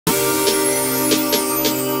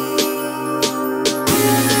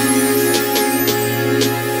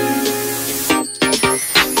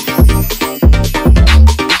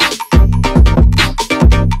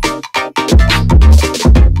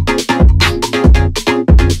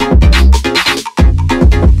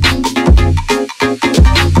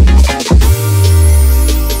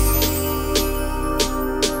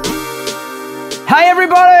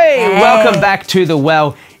back to The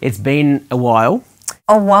Well. It's been a while.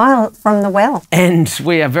 A while from The Well. And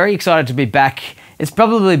we are very excited to be back. It's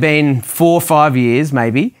probably been 4 or 5 years,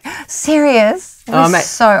 maybe. Serious?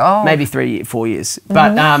 So old. Maybe 4 years.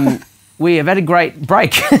 But we have had a great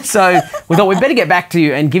break. So we thought we'd better get back to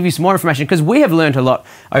you and give you some more information because we have learnt a lot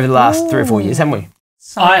over the last 3 or 4 years, haven't we?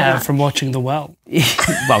 I have from watching The Well.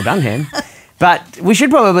 Well done, Ham. But we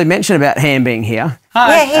should probably mention about Ham being here.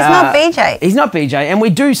 Hi. Yeah, he's not BJ. He's not BJ, and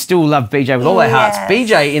we do still love BJ with all our hearts.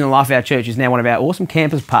 BJ in the life of our church is now one of our awesome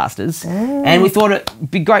campus pastors, and we thought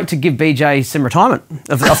it'd be great to give BJ some retirement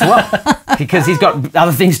of The Well because he's got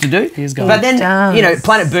other things to do. But then, you know,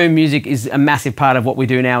 Planet Boom music is a massive part of what we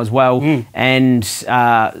do now as well, and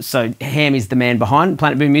so Ham is the man behind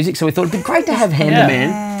Planet Boom music. So we thought it'd be great to have Ham the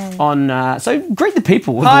man on. So greet the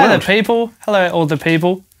people. Hi, the people. Hello, all the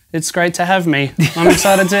people. It's great to have me. I'm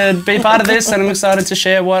excited to be part of this and I'm excited to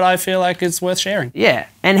share what I feel like is worth sharing. Yeah,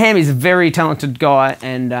 and Ham is a very talented guy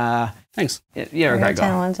and... Thanks. You're a great guy.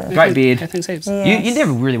 Talented. Great beard. Yeah, thanks heaps. Yes. You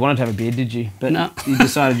never really wanted to have a beard, did you? But No. you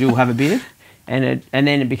decided you'll have a beard and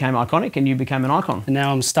then it became iconic and you became an icon. And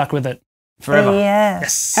now I'm stuck with it. Forever.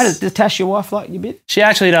 Yes. How does Tash, your wife, like your beard? She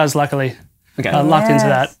actually does, luckily. Okay. I lucked into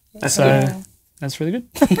that. That's So good. that's really good.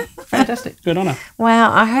 Fantastic. Good on her.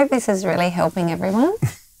 Wow, I hope this is really helping everyone.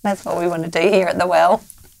 That's what we want to do here at The Well.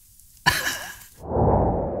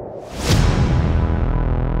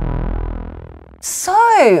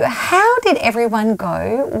 So, how did everyone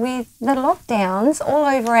go with the lockdowns all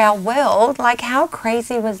over our world? Like, how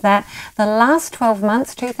crazy was that? The last 12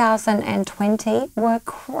 months, 2020, were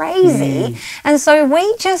crazy. And so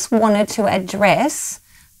we just wanted to address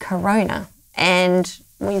Corona, and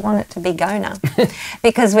we want it to be Gona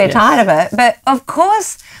because we're tired of it. But of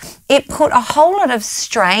course, it put a whole lot of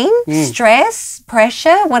strain, stress,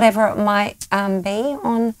 pressure, whatever it might be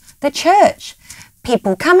on the church.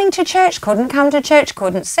 People coming to church, couldn't come to church,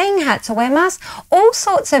 couldn't sing, had to wear masks, all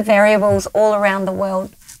sorts of variables all around the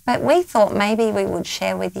world. But we thought maybe we would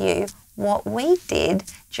share with you what we did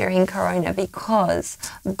during Corona because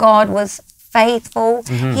God was faithful.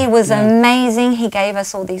 He was amazing. He gave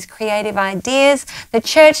us all these creative ideas. The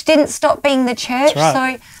church didn't stop being the church. That's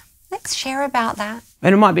right. So let's share about that.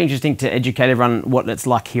 And it might be interesting to educate everyone what it's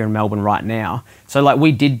like here in Melbourne right now. So, like,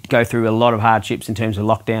 we did go through a lot of hardships in terms of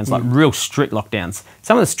lockdowns, like real strict lockdowns.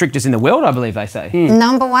 Some of the strictest in the world, I believe they say.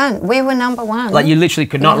 Number one. We were number one. Like, you literally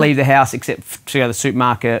could not leave the house except to go to the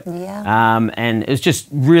supermarket. Yeah. And it was just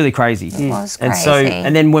really crazy. It was And crazy. so,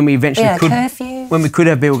 and then when we eventually curfews. when we could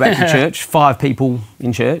have people back in church, 5 people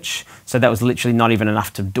in church. So that was literally not even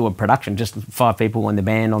enough to do a production, just 5 people and the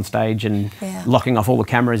band on stage and locking off all the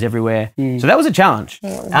cameras everywhere. So that was a challenge.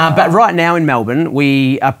 But right now in Melbourne,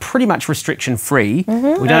 we are pretty much restriction free. We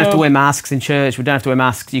don't have to wear masks in church. We don't have to wear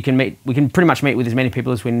masks. We can pretty much meet with as many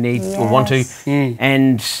people as we need or want to.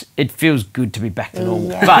 And it feels good to be back to normal.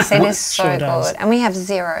 Yes, But it is so good. And we have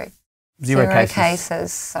zero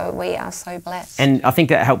cases. So we are so blessed. And I think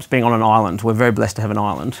that helps being on an island. We're very blessed to have an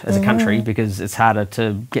island as a country because it's harder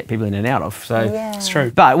to get people in and out of. So It's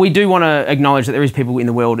true. But we do want to acknowledge that there is people in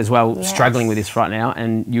the world as well struggling with this right now,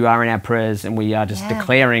 and you are in our prayers, and we are just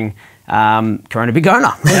declaring Corona be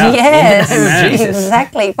Gona. Yes,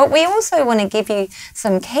 exactly. But we also want to give you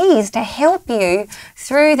some keys to help you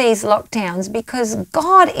through these lockdowns because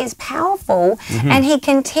God is powerful and He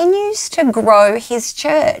continues to grow His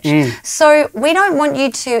church. So we don't want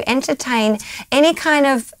you to entertain any kind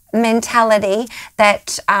of mentality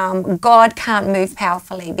that God can't move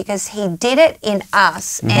powerfully because He did it in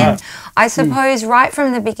us. And I suppose right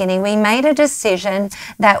from the beginning, we made a decision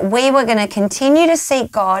that we were going to continue to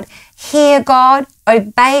seek God, hear God,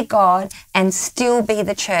 obey God, and still be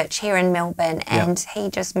the church here in Melbourne. And He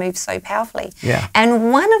just moved so powerfully.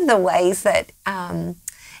 And one of the ways that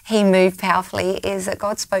He moved powerfully is that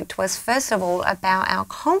God spoke to us first of all about our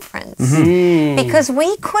conference because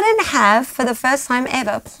we couldn't have for the first time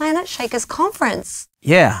ever Planet Shakers conference.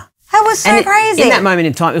 Yeah. That was so crazy. In that moment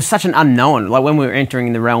in time, it was such an unknown. Like when we were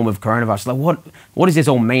entering the realm of coronavirus, like what does this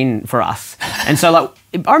all mean for us? And so like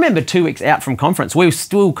I remember 2 weeks out from conference, we were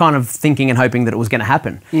still kind of thinking and hoping that it was going to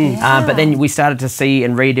happen. But then we started to see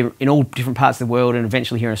and read in all different parts of the world and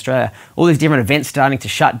eventually here in Australia, all these different events starting to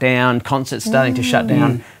shut down, concerts starting to shut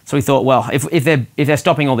down. So we thought, well, if they're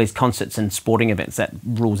stopping all these concerts and sporting events, that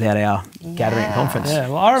rules out our gathering conference. Yeah,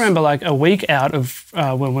 well, I remember like a week out of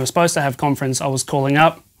when we were supposed to have conference, I was calling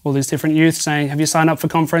up all these different youth saying, have you signed up for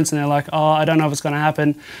conference? And they're like, oh, I don't know if it's going to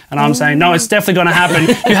happen. And I'm saying, no, it's definitely going to happen.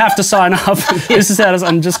 You have to sign up. This is how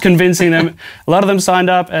I'm just convincing them. A lot of them signed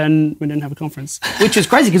up and we didn't have a conference. Which is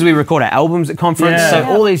crazy because we record our albums at conference. Yeah. So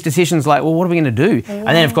all these decisions like, well, what are we going to do? And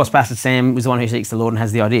then, of course, Pastor Sam was the one who seeks the Lord and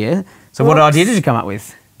has the idea. So what idea did you come up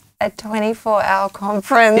with? A 24-hour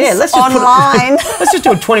conference let's just online. Let's just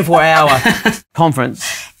do a 24-hour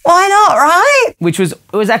conference. Why not, right? It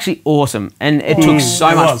was actually awesome. And it took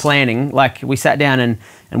so much planning. Like, we sat down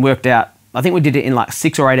and worked out, I think we did it in like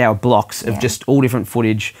 6 or 8 hour blocks of just all different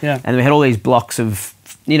footage. Yeah. And we had all these blocks of,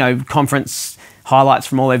 conference highlights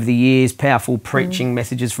from all over the years, powerful preaching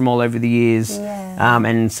messages from all over the years,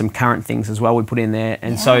 and some current things as well we put in there.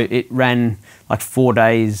 And so it ran like 4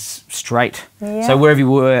 days straight. Yeah. So wherever you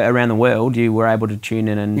were around the world, you were able to tune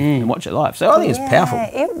in and watch it live. So I think it's powerful.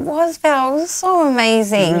 It was powerful. It was so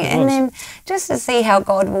amazing. And then just to see how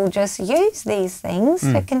God will just use these things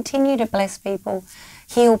to continue to bless people,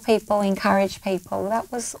 heal people, encourage people.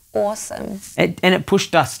 That was awesome. And it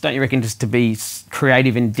pushed us, don't you reckon, just to be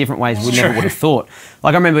creative in different ways we never would have thought.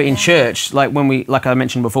 Like I remember in church, like like I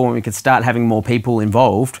mentioned before, when we could start having more people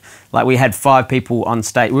involved, like we had 5 people on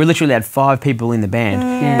stage. We literally had 5 people in the band.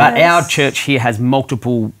 Yes. But our church here has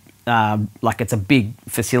multiple, like it's a big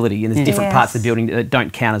facility and there's different parts of the building that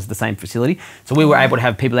don't count as the same facility. So we were able to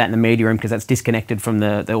have people out in the media room because that's disconnected from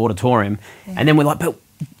the auditorium. Yeah. And then we're like, but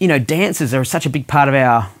dances are such a big part of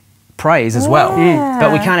our praise as well.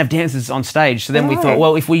 But we can't have dancers on stage. So then we thought,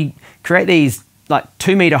 well, if we create these like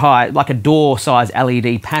 2 metre high, like a door size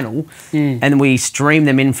LED panel, and we stream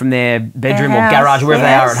them in from their bedroom or garage, wherever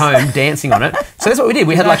they are at home, dancing on it. So that's what we did.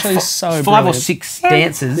 We had like 5 or 6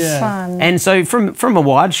 dancers. And so from a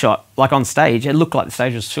wide shot, like on stage, it looked like the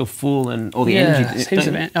stage was still full and all the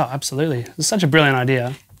energy. Oh, absolutely. It's such a brilliant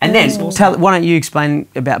idea. And then, why don't you explain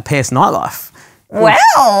about PS Nightlife? Well,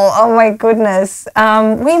 oh my goodness.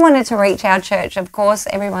 We wanted to reach our church. Of course,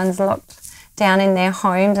 everyone's locked down in their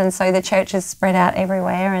homes, and so the church is spread out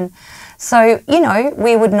everywhere. And so,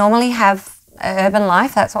 we would normally have urban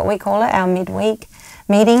life, that's what we call it, our midweek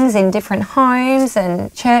meetings in different homes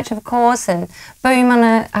and church, of course, and boom on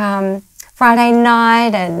a Friday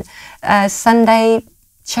night and Sunday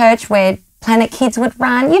church where Planet Kids would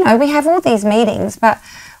run. We have all these meetings, but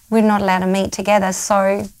we're not allowed to meet together.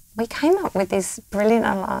 So we came up with this brilliant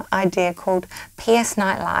idea called PS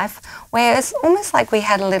Nightlife, where it's almost like we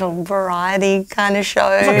had a little variety kind of show.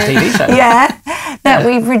 It's like a TV show. That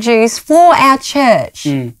we produced for our church,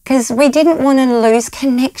 because we didn't want to lose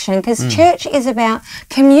connection, because church is about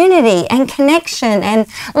community and connection and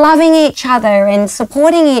loving each other and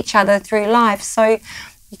supporting each other through life. So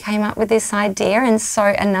we came up with this idea, and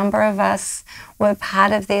so a number of us were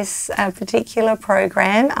part of this particular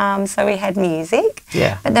program. So we had music,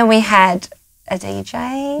 but then we had a DJ.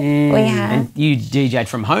 And you DJ'd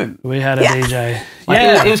from home. We had a DJ.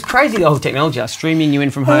 It was crazy, the whole technology, like streaming you in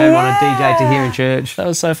from home on a DJ to here in church. That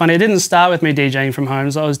was so funny. It didn't start with me DJing from home.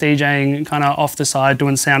 So I was DJing kind of off the side,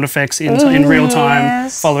 doing sound effects in real time,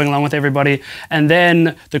 following along with everybody. And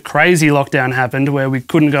then the crazy lockdown happened where we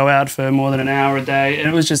couldn't go out for more than an hour a day, and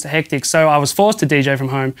it was just hectic. So I was forced to DJ from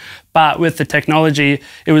home. But with the technology,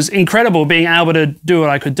 it was incredible being able to do what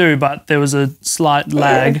I could do, but there was a slight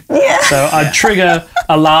lag. So I'd trigger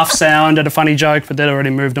a laugh sound at a funny joke, but they'd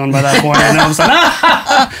already moved on by that point, and I was like,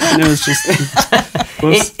 and it was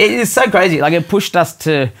just... It is so crazy. Like, it pushed us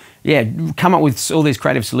to, come up with all these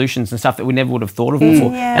creative solutions and stuff that we never would have thought of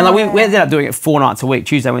before. And like we ended up doing it 4 nights a week,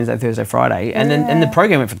 Tuesday, Wednesday, Thursday, Friday, and then the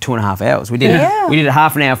program went for 2.5 hours. We did a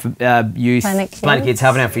half an hour for youth, Planet Kids,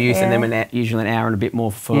 half an hour for youth, and then usually an hour and a bit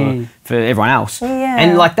more for everyone else.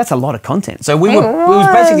 And like, that's a lot of content. So it was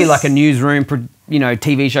basically like a newsroom,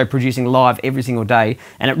 TV show producing live every single day,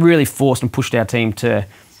 and it really forced and pushed our team to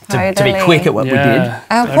be quick at what we did.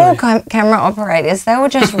 Our poor camera operators, they were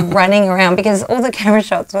just running around because all the camera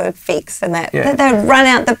shots were fixed, and they'd run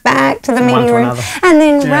out the back to the media room and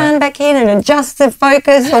then run back in and adjust the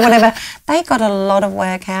focus or whatever. They got a lot of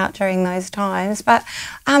work out during those times, but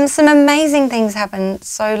some amazing things happened.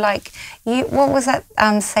 So like, what was that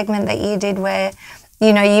segment that you did where,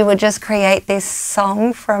 you would just create this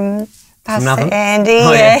song from Pastor Andy,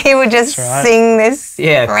 he would just sing this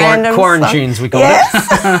random quarantunes, we call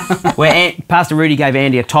it. Where Pastor Rudy gave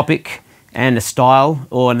Andy a topic and a style,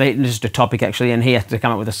 or just a topic actually, and he had to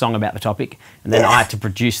come up with a song about the topic, and then I had to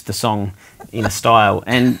produce the song in a style,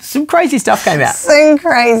 and some crazy stuff came out. Some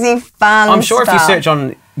crazy fun I'm sure stuff. If you search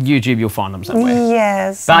on YouTube, you'll find them somewhere.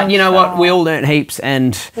 Yes. But you know what? We all learnt heaps,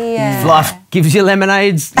 and if life gives you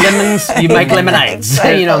lemons, you make lemonades.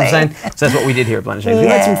 Totally. You know what I'm saying? So that's what we did here at Blended Shades. We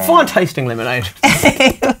made some fine tasting lemonade.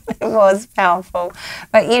 It was powerful.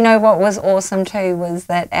 But you know what was awesome too was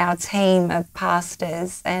that our team of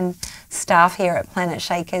pastors and staff here at Planet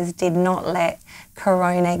Shakers did not let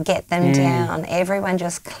Corona get them down. Everyone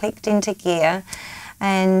just clicked into gear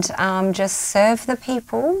and just serve the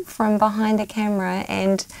people from behind a camera.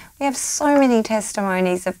 And we have so many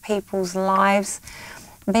testimonies of people's lives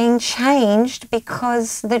being changed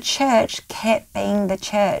because the church kept being the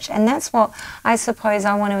church. And that's what I suppose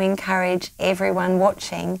I want to encourage everyone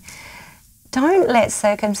watching. Don't let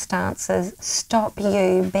circumstances stop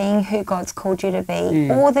you being who God's called you to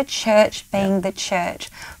be, or the church being the church.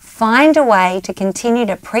 Find a way to continue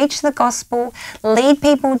to preach the gospel, lead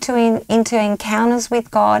people into encounters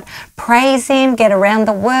with God, praise Him, get around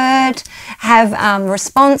the Word, have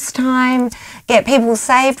response time, get people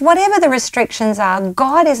saved. Whatever the restrictions are,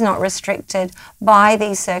 God is not restricted by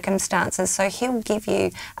these circumstances. So He'll give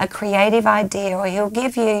you a creative idea, or He'll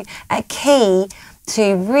give you a key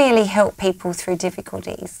to really help people through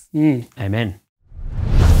difficulties. Amen.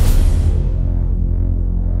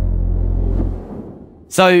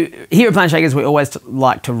 So here at Planet Shakers, we always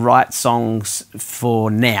like to write songs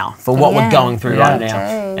for now, for what we're going through right now.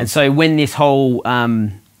 And so when this whole,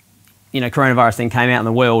 coronavirus thing came out in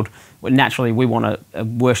the world, naturally we want a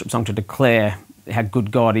worship song to declare how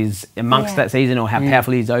good God is amongst that season, or how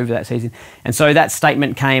powerful He is over that season. And so that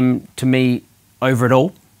statement came to me over it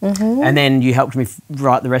all. And then you helped me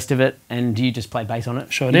write the rest of it, and you just played bass on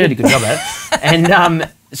it. Sure you did. did a good job at it.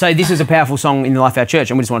 And so this is a powerful song in the life of our church,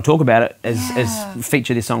 and we just want to talk about it as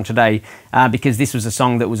feature this song today, because this was a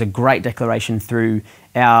song that was a great declaration through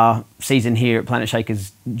our season here at Planet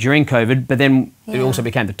Shakers during COVID, but then it also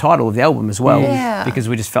became the title of the album as well, because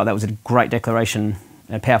we just felt that was a great declaration,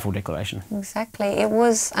 a powerful declaration. Exactly. It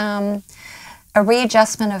was a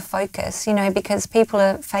readjustment of focus, because people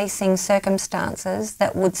are facing circumstances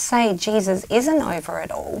that would say Jesus isn't over it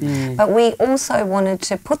all. But we also wanted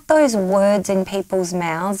to put those words in people's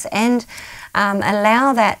mouths and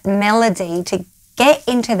allow that melody to get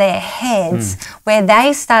into their heads, where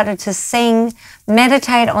they started to sing,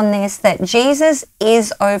 meditate on this, that Jesus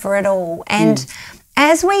is over it all. And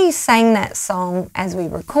as we sang that song, as we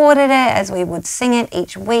recorded it, as we would sing it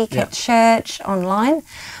each week at church, online,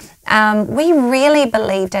 we really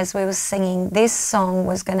believed as we were singing this song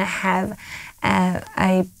was going to have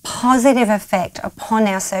a positive effect upon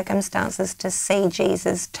our circumstances to see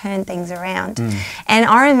Jesus turn things around. And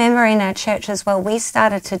I remember in our church as well, we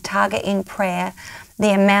started to target in prayer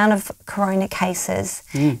the amount of corona cases.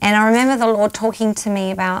 And I remember the Lord talking to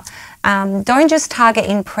me about don't just target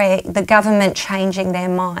in prayer the government changing their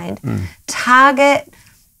mind. Target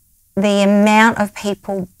the amount of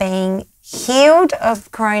people being healed of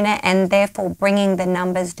corona and therefore bringing the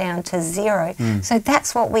numbers down to zero. So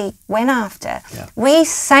that's what we went after. We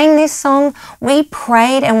sang this song, we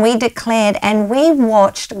prayed and we declared, and we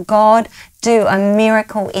watched God do a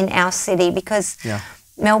miracle in our city, because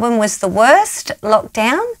Melbourne was the worst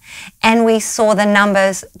lockdown, and we saw the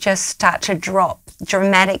numbers just start to drop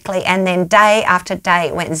dramatically, and then day after day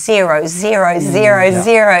it went 0, 0, 0,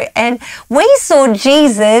 0, and we saw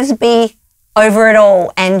Jesus be over it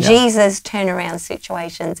all, and Jesus turn around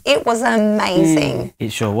situations. It was amazing.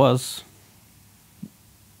 It sure was.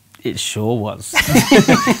 It sure was.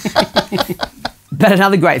 But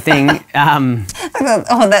another great thing,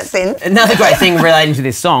 that's it. Another great thing relating to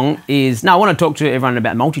this song is, I want to talk to everyone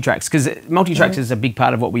about multi-tracks, because multi-tracks is a big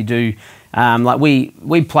part of what we do. Like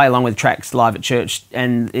we play along with tracks live at church,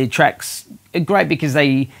 and the tracks are great because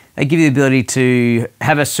they give you the ability to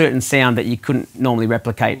have a certain sound that you couldn't normally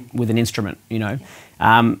replicate with an instrument,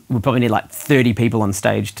 We probably need like 30 people on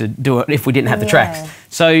stage to do it if we didn't have the tracks.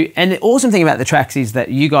 So, and the awesome thing about the tracks is that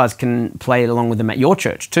you guys can play it along with them at your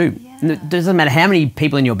church too. And it doesn't matter how many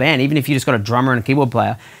people in your band, even if you just got a drummer and a keyboard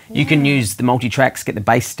player, you can use the multi-tracks, get the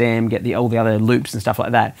bass stem, get all the other loops and stuff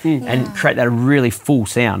like that, and create that really full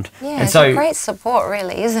sound. And it's a great support,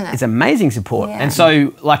 really, isn't it? It's amazing support. And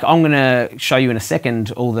so, like, I'm going to show you in a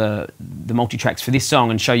second all the multi-tracks for this song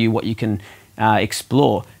and show you what you can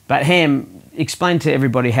explore. But Ham, explain to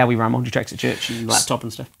everybody how we run multi-tracks at church and laptop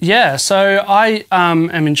and stuff. Yeah, so I am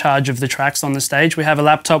in charge of the tracks on the stage. We have a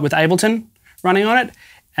laptop with Ableton running on it,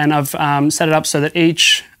 and I've set it up so that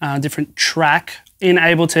each different track in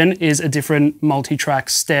Ableton is a different multi-track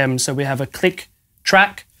stem. So we have a click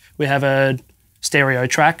track, we have a stereo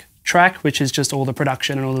track, which is just all the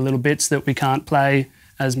production and all the little bits that we can't play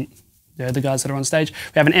as the guys that are on stage.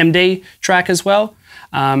 We have an MD track as well,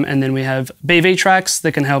 and then we have BV tracks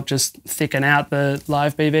that can help just thicken out the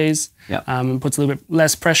live BVs, and puts a little bit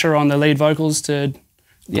less pressure on the lead vocals to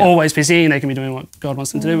always be singing. They can be doing what God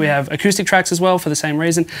wants them to do. We have acoustic tracks as well for the same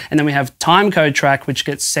reason. And then we have time code track, which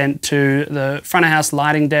gets sent to the front of house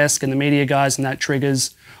lighting desk and the media guys, and that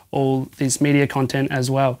triggers all this media content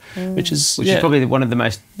as well, which is probably one of the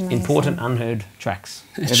most important unheard tracks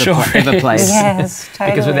ever played. Yes,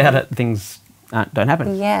 totally. Because without it, things don't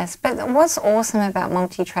happen. Yes, but what's awesome about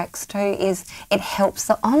multi-tracks too is it helps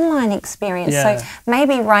the online experience. Yeah. So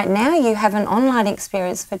maybe right now you have an online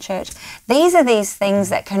experience for church. These are these things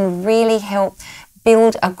that can really help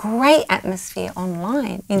build a great atmosphere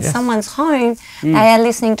online. In someone's home, they are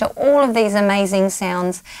listening to all of these amazing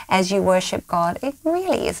sounds as you worship God. It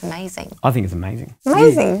really is amazing. I think it's amazing.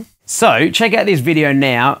 Amazing. So check out this video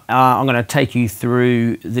now. I'm going to take you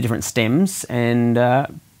through the different stems and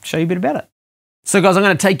show you a bit about it. So guys, I'm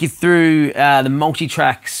going to take you through the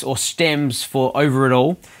multi-tracks or stems for Over It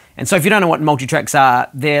All. And so if you don't know what multi-tracks are,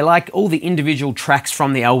 they're like all the individual tracks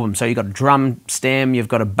from the album. So you've got a drum stem, you've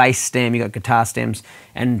got a bass stem, you've got guitar stems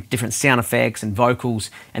and different sound effects and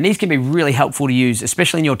vocals. And these can be really helpful to use,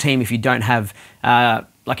 especially in your team if you don't have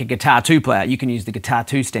like a guitar 2 player, you can use the guitar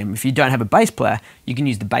 2 stem. If you don't have a bass player, you can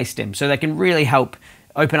use the bass stem. So they can really help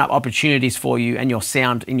open up opportunities for you and your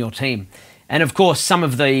sound in your team. And of course, some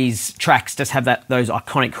of these tracks just have those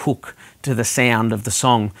iconic hook to the sound of the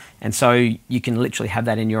song. And so you can literally have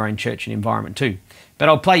that in your own church and environment too. But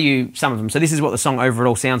I'll play you some of them. So this is what the song Over It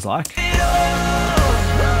All sounds like.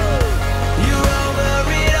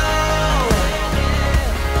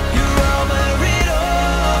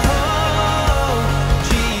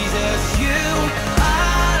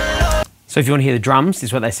 So if you want to hear the drums, this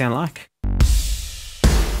is what they sound like.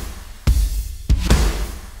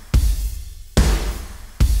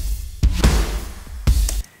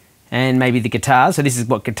 And maybe the guitars. So this is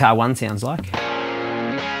what guitar 1 sounds like.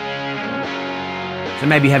 So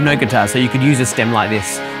maybe you have no guitar, so you could use a stem like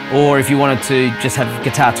this. Or if you wanted to just have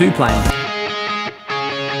guitar 2 playing,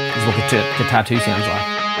 this is what guitar 2 sounds like.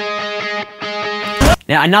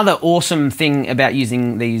 Now another awesome thing about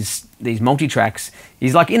using these multi-tracks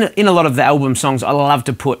is like in a lot of the album songs, I love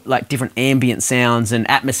to put like different ambient sounds and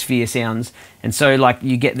atmosphere sounds. And so like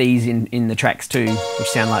you get these in the tracks too, which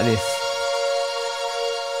sound like this.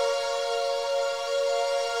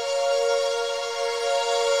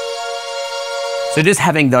 So just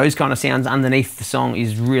having those kind of sounds underneath the song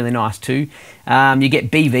is really nice too. You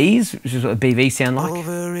get BVs, which is what the BVs sound like.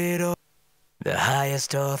 Over it all, the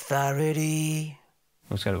highest authority.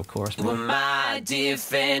 Let's go to a chorus. You were my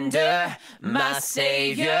defender, my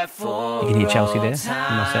savior for you can hear Chelsea there,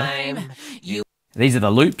 and myself. These are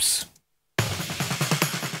the loops.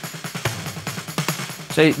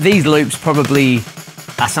 So these loops probably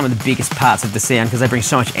are some of the biggest parts of the sound because they bring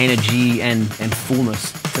so much energy and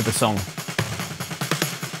fullness to the song.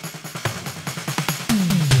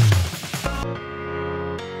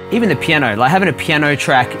 Even the piano, like having a piano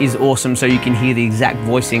track is awesome so you can hear the exact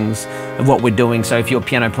voicings of what we're doing. So if your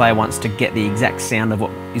piano player wants to get the exact sound of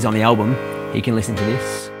what is on the album, he can listen to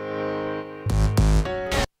this.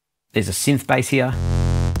 There's a synth bass here.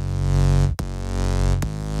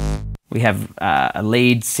 We have a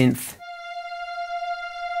lead synth.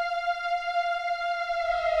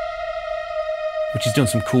 Which is doing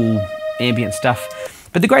some cool ambient stuff.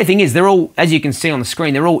 But the great thing is they're all, as you can see on the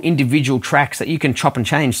screen, they're all individual tracks that you can chop and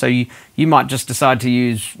change. So you might just decide to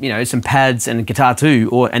use, you know, some pads and a guitar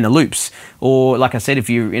too, and the loops. Or like I said, if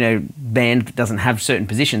your band doesn't have certain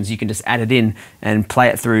positions, you can just add it in and play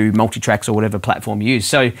it through multi-tracks or whatever platform you use.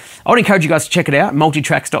 So I would encourage you guys to check it out.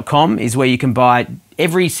 Multitracks.com is where you can buy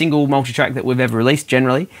every single multi-track that we've ever released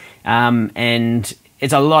generally. And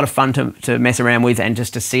it's a lot of fun to mess around with and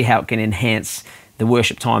just to see how it can enhance the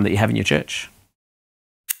worship time that you have in your church.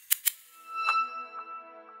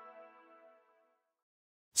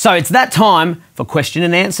 So it's that time for question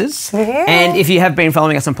and answers. Yeah. And if you have been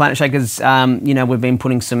following us on Planet Shakers, we've been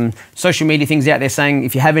putting some social media things out there saying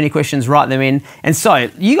if you have any questions, write them in. And so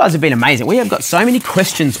you guys have been amazing. We have got so many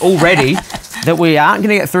questions already that we aren't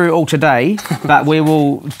going to get through all today, but we're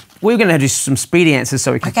going to do some speedy answers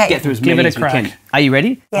so we can get through as many as we can. Are you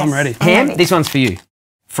ready? Yes, I'm ready. Ham, this one's for you.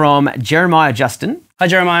 From Jeremiah Justin. Hi,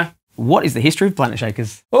 Jeremiah. What is the history of Planet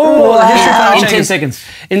Shakers? Oh, the history of Planet In Shakers. 10 seconds.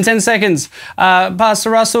 In 10 seconds. Pastor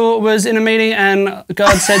Russell was in a meeting and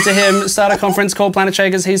God said to him, start a conference called Planet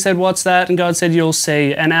Shakers. He said, what's that? And God said, you'll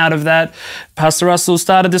see. And out of that, Pastor Russell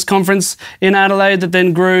started this conference in Adelaide that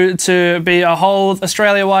then grew to be a whole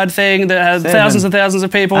Australia-wide thing that had thousands and thousands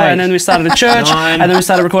of people. 8, and then we started a church 9, and then we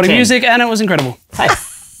started recording 10. music and it was incredible. Hey,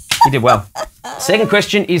 you did well. Second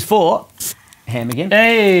question is for Ham again.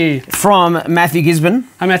 Hey. From Matthew Gisborne.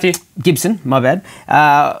 Hi, Matthew. Gibson, my bad.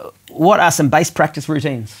 what are some bass practice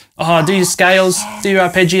routines? Oh, do your scales, do your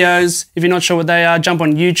arpeggios. If you're not sure what they are, jump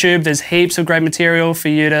on YouTube. There's heaps of great material for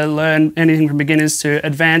you to learn anything from beginners to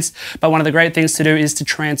advanced. But one of the great things to do is to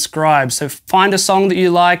transcribe. So find a song that you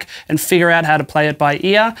like and figure out how to play it by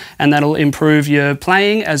ear, and that'll improve your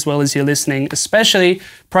playing as well as your listening, especially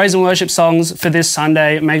praise and worship songs for this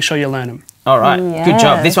Sunday. Make sure you learn them. All right, good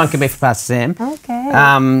job. This one could be for Pastor Sam. Okay.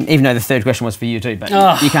 Even though the third question was for you too, but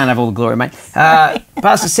you can't have all the glory, mate.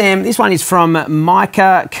 Pastor Sam, this one is from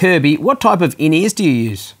Micah Kirby. What type of in-ears do you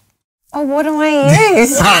use? Oh, what do I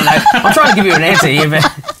use? I don't know. I'm trying to give you an answer here, but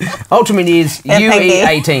Ultimate Ears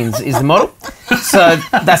UE18s is the model. So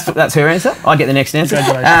that's her answer. I get the next answer.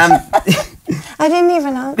 Congratulations. I didn't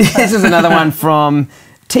even answer. This is another one from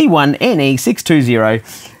T1NE620.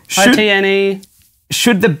 Hi, TNE.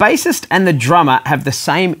 Should the bassist and the drummer have the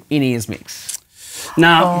same in-ears mix?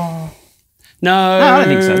 No. No, I don't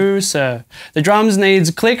think so. Sir. The drums needs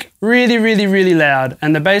click really, really, really loud,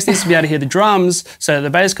 and the bass needs to be able to hear the drums so that the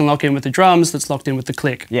bass can lock in with the drums that's locked in with the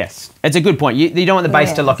click. Yes, it's a good point. You don't want the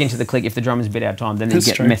bass to lock into the click if the drum is a bit out of time, then you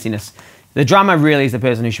get messiness. The drummer really is the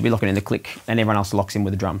person who should be locking in the click, and everyone else locks in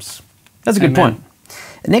with the drums. That's a good point.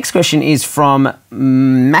 The next question is from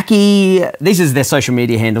Mackie. These are their social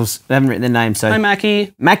media handles. They haven't written their name, so. Hi,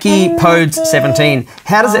 Mackie. Mackie Podes17.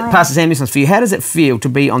 How does it, Pastor Sam, this one's for you. How does it feel to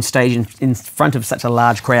be on stage in front of such a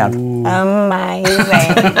large crowd? Amazing.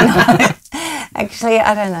 Actually,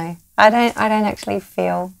 I don't know. I don't actually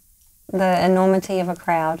feel the enormity of a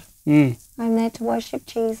crowd. I'm there to worship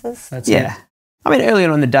Jesus. That's it. I mean, early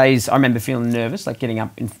on in the days, I remember feeling nervous, like getting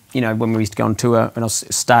up, when we used to go on tour when I was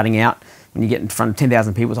starting out. When you get in front of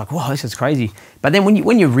 10,000 people, it's like, whoa, this is crazy. But then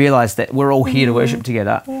when you realise that we're all here to worship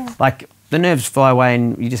together, like the nerves fly away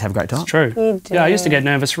and you just have a great time. It's true. You do. Yeah, I used to get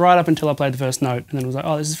nervous right up until I played the first note, and then it was like,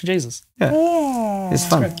 oh, this is for Jesus. Yeah. It's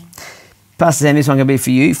fun. Pastor Sam, this one going to be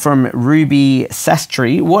for you from Ruby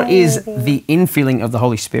Sastry. What is the infilling of the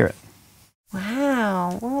Holy Spirit?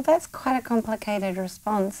 Wow. Well, that's quite a complicated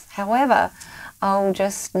response. However, I'll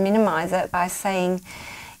just minimise it by saying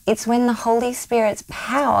it's when the Holy Spirit's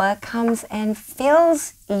power comes and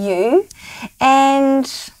fills you,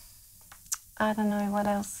 and I don't know what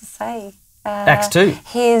else to say. Acts 2.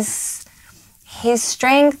 His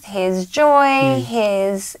strength, his joy,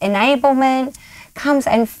 his enablement comes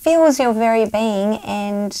and fills your very being,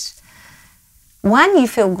 and one, you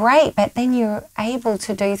feel great, but then you're able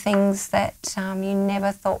to do things that you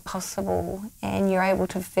never thought possible, and you're able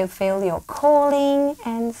to fulfill your calling.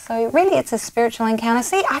 And so really it's a spiritual encounter.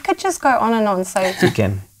 See, I could just go on and on. So You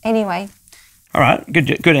can. Anyway. All right,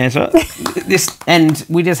 good answer. And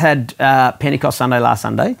we just had Pentecost Sunday last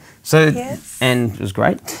Sunday, and it was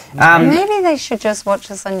great. Maybe they should just watch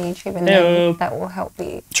us on YouTube, and then that will help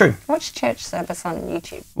you. True. Watch church service on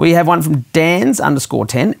YouTube. We have one from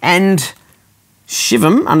Dans_10 and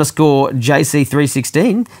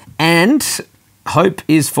Shivam_JC316 and Hope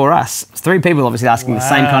is for us. 3 people obviously asking the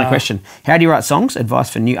same kind of question. How do you write songs? Advice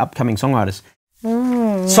for new upcoming songwriters.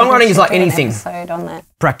 Songwriting is like anything. Episode on that.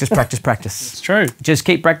 Practice, practice, practice. It's true. Just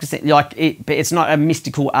keep practicing. But it's not a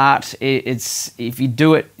mystical art. It's if you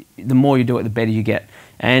do it, the more you do it, the better you get.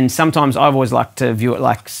 And sometimes I've always liked to view it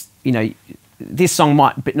like, this song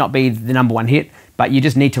might not be the #1 hit, but you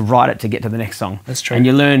just need to write it to get to the next song. That's true. And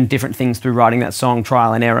you learn different things through writing that song,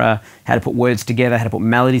 trial and error, how to put words together, how to put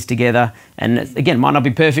melodies together. And again, it might not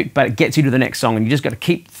be perfect, but it gets you to the next song. And you just got to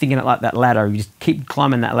keep thinking it like that ladder. You just keep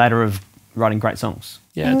climbing that ladder of writing great songs.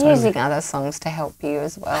 Yeah, and totally. using other songs to help you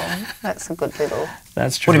as well. That's a good little...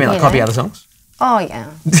 That's true. What do you mean, like copy other songs? Oh, yeah,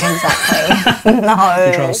 exactly. No.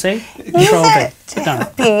 Control C, Control V. Done.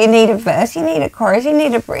 You need a verse, you need a chorus, you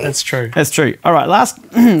need a bridge. That's true. That's true. All right, last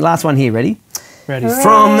one here. Ready? Ready.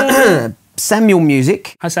 From Samuel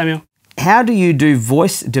Music. Hi, Samuel. How do you do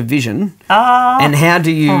voice division and how do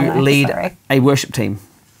you lead a worship team?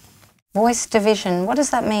 Voice division, what does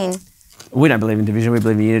that mean? We don't believe in division, we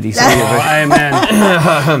believe in unity. So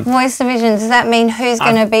Amen. Voice division, does that mean who's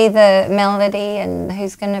going to be the melody and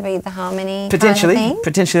who's going to be the harmony? Potentially. Kind of thing?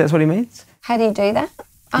 Potentially that's what he means. How do you do that?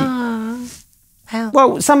 How?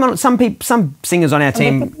 Well, some singers on our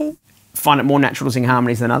team find it more natural to sing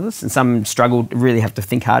harmonies than others, and some struggle, really have to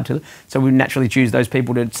think hard to it. So we naturally choose those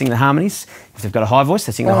people to sing the harmonies. If they've got a high voice,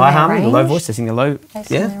 they sing the high harmony. The low voice, they sing the low. They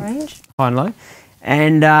sing the range. High and low.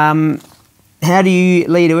 And how do you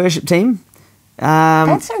lead a worship team?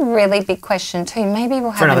 That's a really big question too. Maybe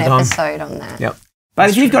we'll have an episode on that. Yep. But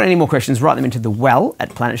if you've got any more questions, write them into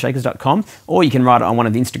thewell@planetshakers.com, or you can write it on one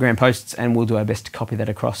of the Instagram posts and we'll do our best to copy that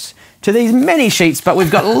across to these many sheets. But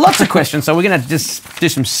we've got lots of questions, so we're going to just do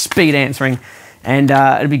some speed answering. and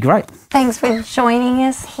it'll be great. Thanks for joining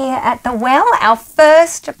us here at The Well, our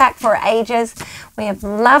first Back for Ages. We have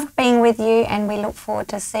loved being with you and we look forward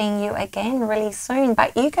to seeing you again really soon.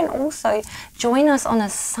 But you can also join us on a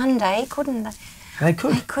Sunday, couldn't they? They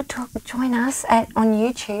could. They could join us on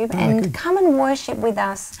YouTube and come and worship with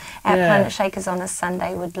us at Planet Shakers on a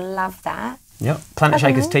Sunday. Would love that. Yep. Planet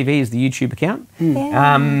Shakers TV is the YouTube account.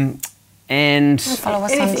 Yeah. And follow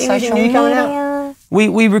us on social media.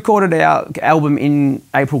 We recorded our album in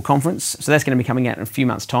April conference, so that's going to be coming out in a few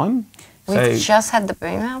months' time. We've just had the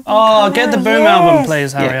Boom album. Oh, get the Boom album,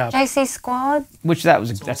 please. Hurry up. JC Squad. Which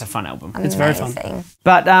that's a fun album. It's very fun.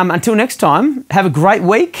 But until next time, have a great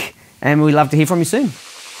week, and we'd love to hear from you soon.